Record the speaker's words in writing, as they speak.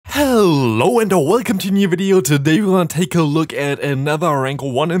Hello and welcome to a new video. Today we're gonna take a look at another rank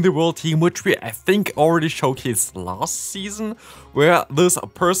 1 in the world team, which we I think already showcased last season, where this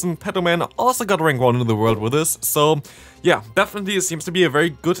person, Petoman, also got rank 1 in the world with us. So yeah, definitely it seems to be a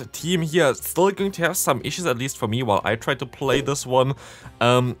very good team here. Still going to have some issues, at least for me, while I try to play this one.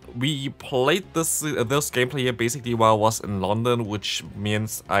 We played this gameplay here basically while I was in London, which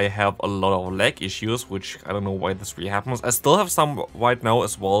means I have a lot of lag issues, which I don't know why this really happens. I still have some right now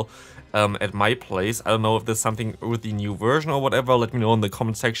as well. At my place. I don't know if there's something with the new version or whatever. Let me know in the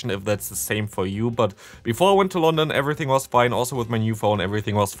comment section if that's the same for you. But before I went to London, everything was fine. Also with my new phone,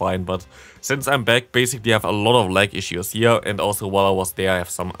 everything was fine. But since I'm back, basically I have a lot of lag issues here. And also while I was there, I have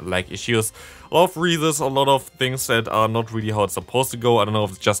some lag issues. A lot of reasons, a lot of things that are not really how it's supposed to go. I don't know if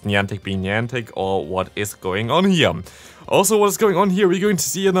it's just Niantic being Niantic or what is going on here. Also, what is going on here? We're going to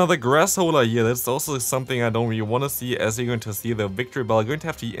see another grass holder here. That's also something I don't really want to see, as you're going to see the victory bell. Going to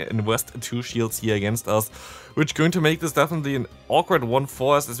have to invest 2 shields here against us, which is going to make this definitely an awkward one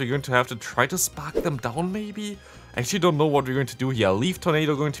for us, as we're going to have to try to spark them down, maybe? I actually don't know what we're going to do here. Leaf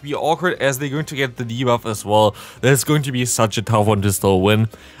Tornado going to be awkward, as they're going to get the debuff as well. That's going to be such a tough one to still win.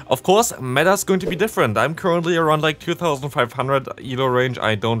 Of course, meta is going to be different. I'm currently around like 2500 elo range.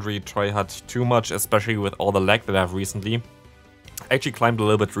 I don't really try hard too much, especially with all the lag that I have recently. I actually climbed a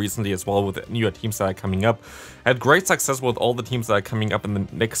little bit recently as well with newer teams that are coming up. I had great success with all the teams that are coming up in the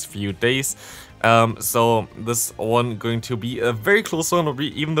next few days. So this one going to be a very close one.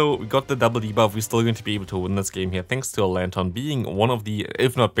 Even though we got the double debuff, we're still going to be able to win this game here, thanks to Lanturn being one of the,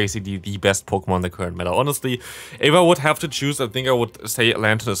 if not basically the best Pokemon in the current meta. Honestly, if I would have to choose, I think I would say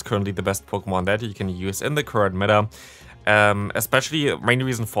Lanturn is currently the best Pokemon that you can use in the current meta. Especially, main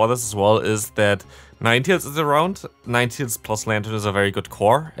reason for this as well is that Ninetales is around. Ninetales plus Lanturn is a very good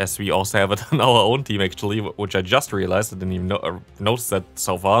core, as we also have it on our own team actually, which I just realized. I didn't even notice that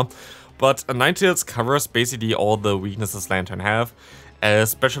so far. But Ninetales covers basically all the weaknesses Lanturn have,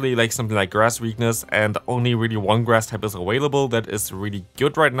 especially like something like grass weakness, and only really one grass type is available that is really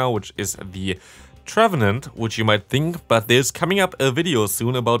good right now, which is the Trevenant, which you might think, but there's coming up a video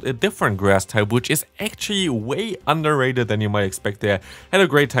soon about a different grass type, which is actually way underrated than you might expect there. Had a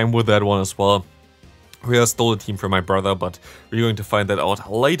great time with that one as well. We stole a team from my brother, but we're going to find that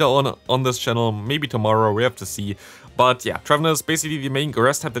out later on this channel, maybe tomorrow, we have to see. But yeah, Trevenant is basically the main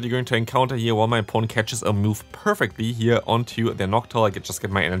grass type that you're going to encounter here while my opponent catches a move perfectly here onto their Noctowl. I could just get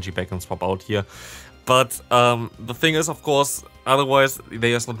my energy back and swap out here. But the thing is, of course, otherwise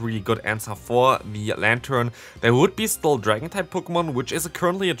there's not really good answer for the Lanturn. There would be still Dragon-type Pokemon, which is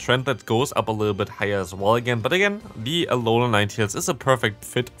currently a trend that goes up a little bit higher as well again. But again, the Alolan Ninetales is a perfect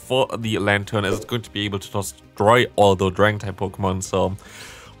fit for the Lanturn, as it's going to be able to destroy all the Dragon-type Pokemon. So a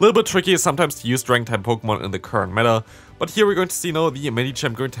little bit tricky sometimes to use Dragon-type Pokemon in the current meta. But here we're going to see now the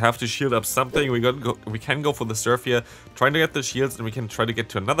Medicham going to have to shield up something. We can go for the Surf here, trying to get the shields, and we can try to get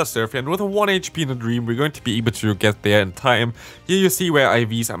to another Surf here. And with a 1 HP in a Dream, we're going to be able to get there in time. Here you see where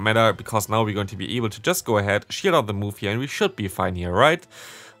IVs are meta, because now we're going to be able to just go ahead, shield out the move here, and we should be fine here, right?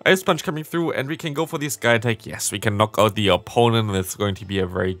 Ice Punch coming through, and we can go for the Sky Attack. Yes, we can knock out the opponent, and it's going to be a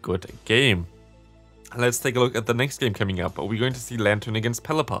very good game. Let's take a look at the next game coming up. We're going to see Lanturn against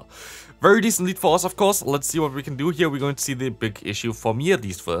Pelipper. Very decent lead for us, of course. Let's see what we can do here. We're going to see the big issue for me, at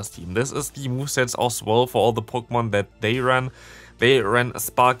least for this team. This is the movesets as well for all the Pokemon that they ran. They ran a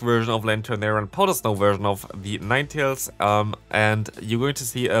Spark version of Lanturn, they ran Powder Snow version of the Ninetales, and you're going to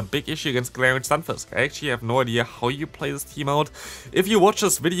see a big issue against Glaring Stunfisk. I actually have no idea how you play this team out. If you watch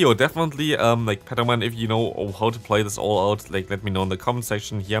this video, definitely, like Petoman, if you know how to play this all out, like let me know in the comment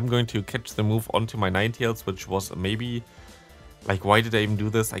section. Here I'm going to catch the move onto my Ninetales, which was maybe, like, why did I even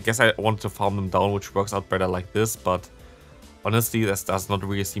do this? I guess I wanted to farm them down, which works out better like this, but honestly, this does not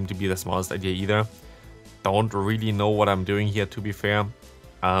really seem to be the smartest idea either. Don't really know what I'm doing here, to be fair.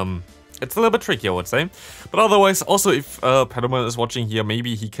 It's a little bit tricky, I would say. But otherwise, also if Padawan is watching here,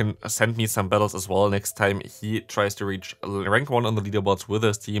 maybe he can send me some battles as well next time he tries to reach rank 1 on the leaderboards with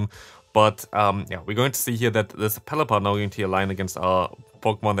his team. But yeah, we're going to see here that this Pelipper now going to align against our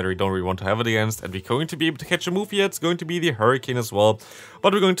Pokemon that we don't really want to have it against. And we're going to be able to catch a move here. It's going to be the Hurricane as well.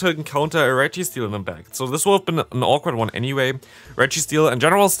 But we're going to encounter a Registeel in the back. So this will have been an awkward one anyway. Registeel, in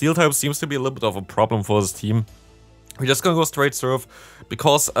general, Steel type seems to be a little bit of a problem for this team. We're just gonna go straight Surf,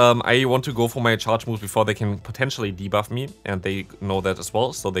 because I want to go for my charge moves before they can potentially debuff me. And they know that as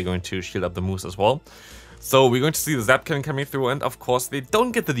well, so they're going to shield up the moves as well. So we're going to see the Zap Cannon coming through, and of course they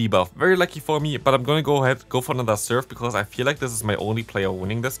don't get the debuff. Very lucky for me, but I'm going to go for another Surf because I feel like this is my only player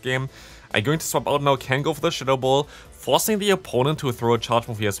winning this game. I'm going to swap out now, can go for the Shadow Ball, forcing the opponent to throw a charge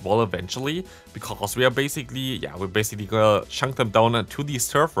move here as well eventually, because we're basically gonna chunk them down to the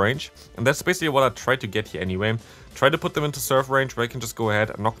Surf range, and that's basically what I tried to get here anyway. Try to put them into Surf range where I can just go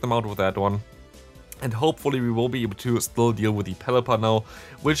ahead and knock them out with that one. And hopefully we will be able to still deal with the Pelipper now,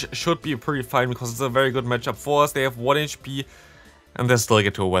 which should be pretty fine because it's a very good matchup for us. They have 1 HP and they still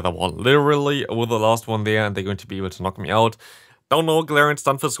get to a Weather Wall. Literally with the last one there, and they're going to be able to knock me out. Don't know, Galarian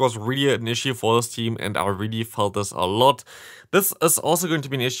Stunfisk was really an issue for this team, and I really felt this a lot. This is also going to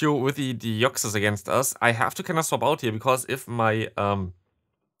be an issue with the Deoxys against us. I have to kind of swap out here because if my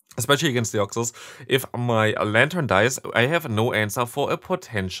especially against the Deoxys, if my Lanturn dies, I have no answer for a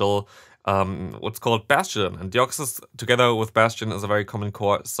potential what's called Bastion, and Deoxys together with Bastion is a very common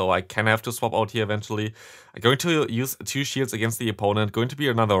core, so I can have to swap out here eventually. I'm going to use 2 shields against the opponent, going to be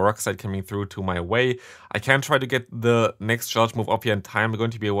another Rock Slide coming through to my way. I can try to get the next charge move up here in time. Going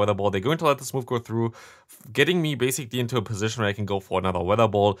to be a Weather Ball. They're going to let this move go through, getting me basically into a position where I can go for another Weather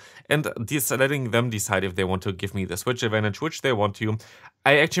Ball, and letting them decide if they want to give me the switch advantage, which they want to.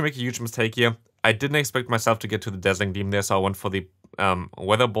 I actually make a huge mistake here. I didn't expect myself to get to the Dazzling Gleam there, so I went for the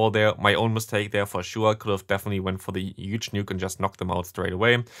Weather Ball there. My own mistake there for sure. Could have definitely went for the huge nuke and just knocked them out straight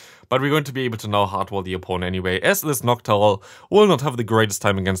away. But we're going to be able to now hardwall the opponent anyway, as this Noctowl will not have the greatest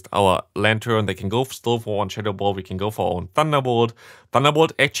time against our Lanturn. They can go still for one Shadow Ball. We can go for our own Thunderbolt.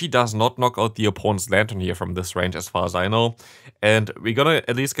 Thunderbolt actually does not knock out the opponent's Lanturn here from this range as far as I know. And we're gonna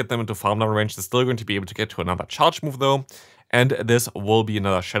at least get them into farm down range. They're still going to be able to get to another charge move though. And this will be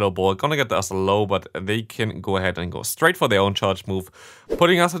another Shadow Ball. Gonna get us low, but they can go ahead and go straight for their own charge move,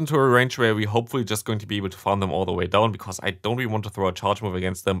 putting us into a range where we hopefully just going to be able to farm them all the way down, because I don't really want to throw a charge move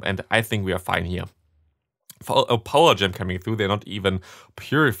against them, and I think we are fine here. For a Power Gem coming through, they're not even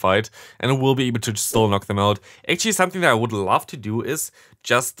purified, and we'll be able to still knock them out. Actually, something that I would love to do is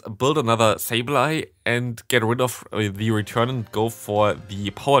just build another Sableye and get rid of the return and go for the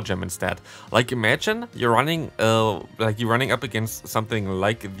Power Gem instead. Like, imagine you're running up against something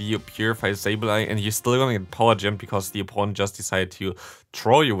like the purified Sableye and you're still gonna get Power Gem because the opponent just decided to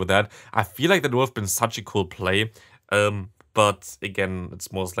throw you with that. I feel like that would have been such a cool play. But again,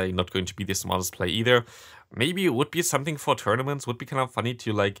 it's most likely not going to be the smartest play either. Maybe it would be something for tournaments, would be kind of funny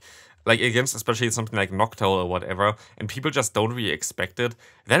to like against especially something like Noctowl or whatever, and people just don't really expect it.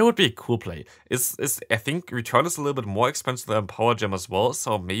 That would be a cool play. I think return is a little bit more expensive than Power Gem as well,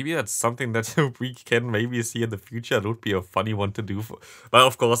 so maybe that's something that we can maybe see in the future. It would be a funny one to do. But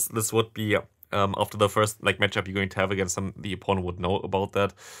of course, this would be after the first matchup you're going to have against them, the opponent would know about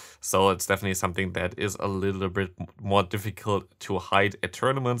that. So it's definitely something that is a little bit more difficult to hide at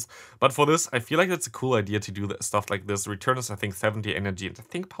tournaments. But for this, I feel like it's a cool idea to do stuff like this. Return is, I think, 70 energy, and I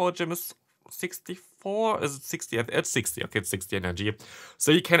think Power Gem is 64? Is it 60? It's 60. Okay, it's 60 energy.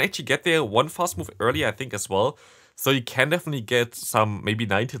 So you can actually get there one fast move early, I think, as well. So you can definitely get some maybe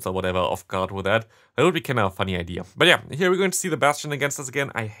 9 hits or whatever off guard with that. That would be kind of a funny idea. But yeah, here we're going to see the Bastion against us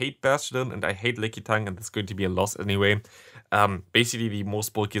again. I hate Bastion and I hate Lickitung, and it's going to be a loss anyway. Basically the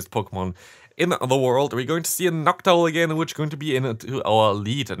most bulkiest Pokemon in the world. We're going to see a Noctowl again, which is going to be into our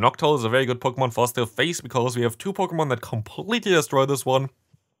lead. Noctowl is a very good Pokemon for us to face because we have 2 Pokemon that completely destroy this one.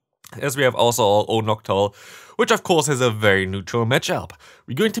 As we have also our own Noctowl, which of course has a very neutral matchup.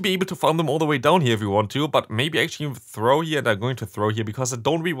 We're going to be able to farm them all the way down here if we want to, but maybe actually throw here, and I'm going to throw here because I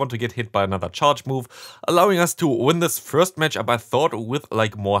don't really want to get hit by another charge move, allowing us to win this first matchup, I thought, with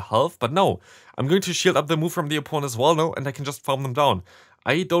like more health, but no. I'm going to shield up the move from the opponent as well now, and I can just farm them down.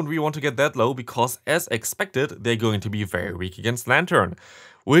 I don't really want to get that low because, as expected, they're going to be very weak against Lanturn,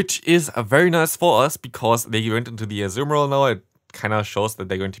 which is very nice for us because they went into the Azumarill now. It kind of shows that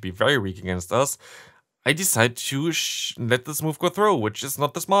they're going to be very weak against us. I decide to let this move go through, which is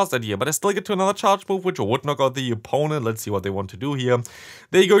not the smartest idea, but I still get to another charge move, which would knock out the opponent. Let's see what they want to do here.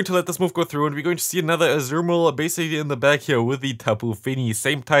 They're going to let this move go through, and we're going to see another Azumarill basically in the back here with the Tapu Fini.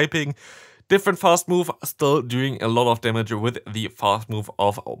 Same typing, different fast move, still doing a lot of damage with the fast move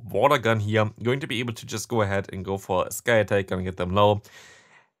of Water Gun here. Going to be able to just go ahead and go for a Sky Attack, gonna get them low.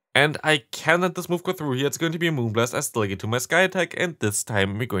 And I can let this move go through here. It's going to be a Moonblast. I still get to my Sky Attack, and this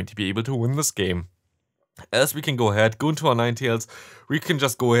time we're going to be able to win this game. As we can go ahead, go into our Ninetales, we can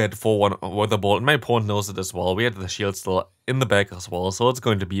just go ahead for one Weather Ball, and my opponent knows it as well. We had the shield still in the back as well, so it's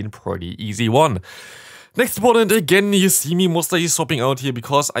going to be a pretty easy one. Next opponent, again, you see me most likely swapping out here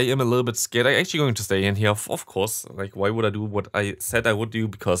because I am a little bit scared. I'm actually going to stay in here, of course. Like, why would I do what I said I would do?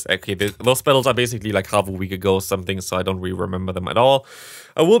 Because, okay, those battles are basically like half a week ago or something, so I don't really remember them at all.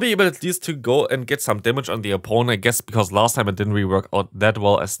 I will be able at least to go and get some damage on the opponent, I guess, because last time it didn't really work out that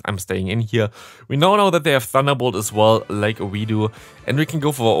well as I'm staying in here. We now know that they have Thunderbolt as well, like we do, and we can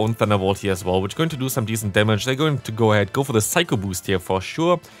go for our own Thunderbolt here as well, which is going to do some decent damage. They're going to go ahead, go for the Psycho Boost here for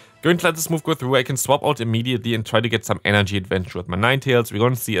sure. Going to let this move go through. I can swap out immediately and try to get some energy advantage with my Ninetales. We're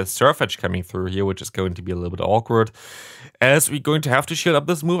going to see a Surf Edge coming through here, which is going to be a little bit awkward, as we're going to have to shield up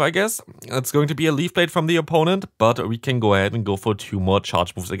this move, I guess. It's going to be a Leaf Blade from the opponent, but we can go ahead and go for 2 more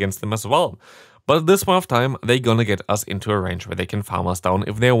charge moves against them as well. But at this point of time, they're gonna get us into a range where they can farm us down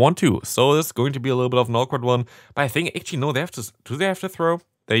if they want to. So this is going to be a little bit of an awkward one. But I think, actually, no, they have to. Do they have to throw?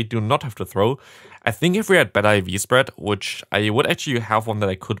 They do not have to throw. I think if we had better IV spread, which I would actually have one that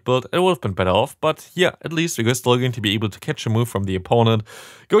I could build, it would have been better off. But yeah, at least we're still going to be able to catch a move from the opponent.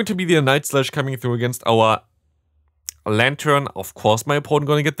 Going to be the Night Slash coming through against our Lanturn. Of course, my opponent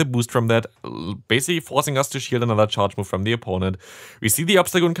going to get the boost from that, basically forcing us to shield another charge move from the opponent. We see the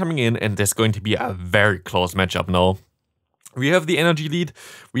Obstacle coming in, and there's going to be a very close matchup now. We have the energy lead,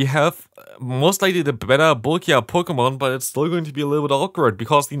 we have most likely the better, bulkier Pokemon, but it's still going to be a little bit awkward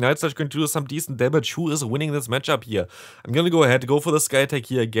because the Night Slash is going to do some decent damage. Who is winning this matchup here? I'm going to go ahead, go for the Sky Attack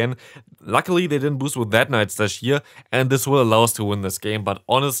here again. Luckily, they didn't boost with that Night Slash here, and this will allow us to win this game. But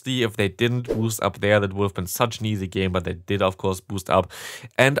honestly, if they didn't boost up there, that would have been such an easy game, but they did, of course, boost up.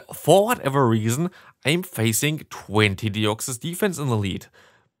 And for whatever reason, I'm facing 20 Deoxys defense in the lead.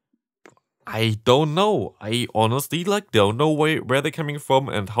 I don't know. I honestly don't know where they're coming from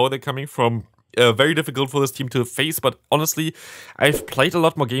and how they're coming from. Very difficult for this team to face, but honestly, I've played a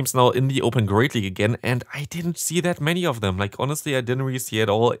lot more games now in the Open Great League again, and I didn't see that many of them. Like, honestly, I didn't really see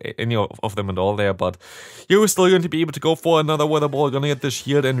any of them at all there, but here we're still going to be able to go for another Weather Ball, gonna get the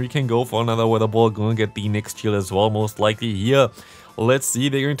shield, and we can go for another Weather Ball, gonna get the next shield as well, most likely here. Let's see,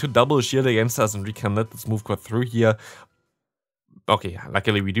 they're going to double shield against us, and we can let this move go through here. Okay,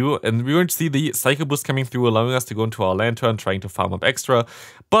 luckily we do, and we're going to see the Psycho Boost coming through, allowing us to go into our Lanturn, trying to farm up extra,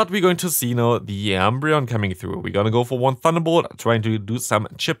 but we're going to see now the Umbreon coming through. We're going to go for one Thunderbolt, trying to do some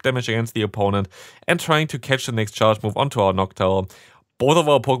chip damage against the opponent, and trying to catch the next charge move onto our Noctowl. Both of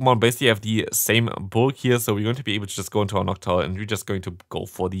our Pokemon basically have the same bulk here, so we're going to be able to just go into our Noctowl, and we're just going to go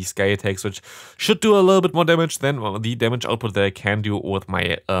for the Sky Attacks, which should do a little bit more damage than the damage output that I can do with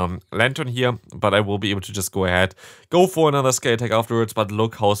my Lanturn here, but I will be able to just go ahead, go for another Sky Attack afterwards. But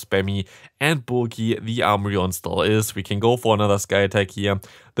look how spammy and bulky the Umbreon still is. We can go for another Sky Attack here.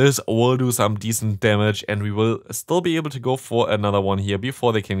 This will do some decent damage, and we will still be able to go for another one here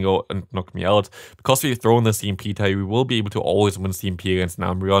before they can go and knock me out. Because we've thrown the CMP tie, we will be able to always win CMP against an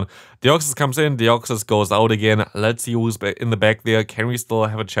Umbreon. Deoxys comes in, Deoxys goes out again. Let's see who's in the back there. Can we still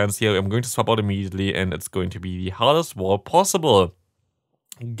have a chance here? I'm going to swap out immediately, and it's going to be the hardest wall possible.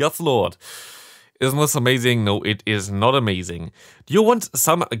 Guzzlord. Isn't this amazing? No, it is not amazing. Do you want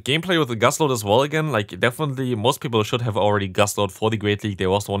some gameplay with the Guzzlord as well again? Like, definitely, most people should have already Guzzlord for the Great League. There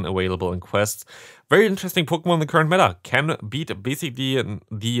was one available in quests. Very interesting Pokemon in the current meta. Can beat basically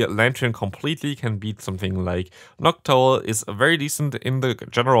the Lanturn completely, can beat something like Noctowl, is very decent in the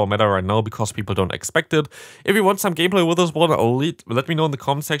general meta right now because people don't expect it. If you want some gameplay with this one, let me know in the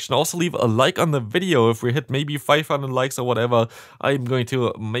comment section. Also leave a like on the video. If we hit maybe 500 likes or whatever, I'm going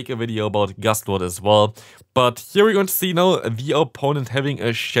to make a video about Guzzlord as well. But here we're going to see now the opponent having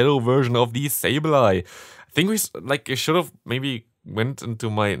a shadow version of the Sableye. I think we should have maybe went into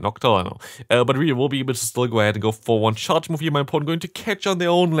my Noctowl, I know. But we will be able to still go ahead and go for one charge move here. My opponent going to catch on their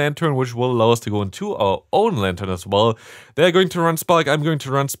own Lanturn, which will allow us to go into our own Lanturn as well. They're going to run Spark, I'm going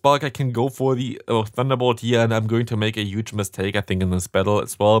to run Spark. I can go for the Thunderbolt here, and I'm going to make a huge mistake, I think, in this battle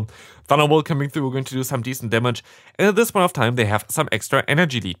as well. Thunderbolt coming through, we're going to do some decent damage. And at this point of time, they have some extra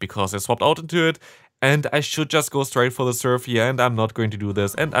energy lead because they swapped out into it. And I should just go straight for the Surf here, and I'm not going to do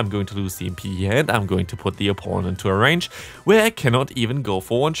this, and I'm going to lose CMP here, and I'm going to put the opponent into a range where I cannot even go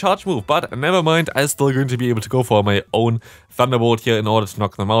for one charge move. But never mind, I'm still going to be able to go for my own Thunderbolt here in order to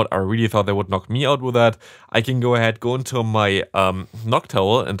knock them out. I really thought they would knock me out with that. I can go ahead, go into my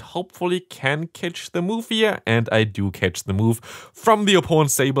Noctowl, and hopefully can catch the move here, and I do catch the move from the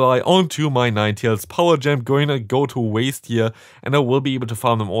opponent's Sableye onto my Ninetales. Power Gem going to go to waste here, and I will be able to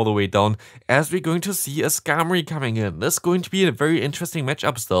farm them all the way down as we're going to see a Skarmory coming in. This is going to be a very interesting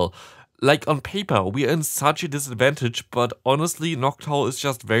matchup still. Like, on paper, we are in such a disadvantage, but honestly, Noctowl is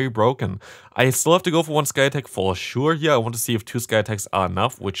just very broken. I still have to go for one Sky Attack for sure here. I want to see if 2 Sky Attacks are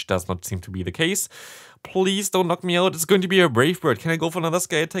enough, which does not seem to be the case. Please don't knock me out. It's going to be a Brave Bird. Can I go for another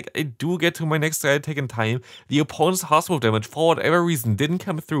Sky Attack? I do get to my next Sky Attack in time. The opponent's Horse Move damage, for whatever reason, didn't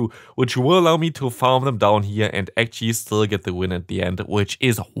come through, which will allow me to farm them down here and actually still get the win at the end, which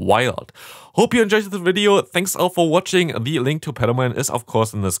is wild. Hope you enjoyed the video. Thanks all for watching. The link to Pedoman is of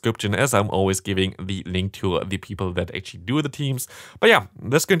course in the description, as I'm always giving the link to the people that actually do the teams. But yeah,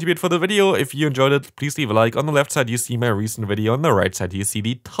 that's going to be it for the video. If you enjoyed it, please leave a like. On the left side you see my recent video, on the right side you see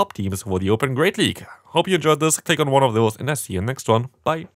the top teams for the Open Great League. Hope you enjoyed this, click on one of those, and I'll see you in the next one. Bye.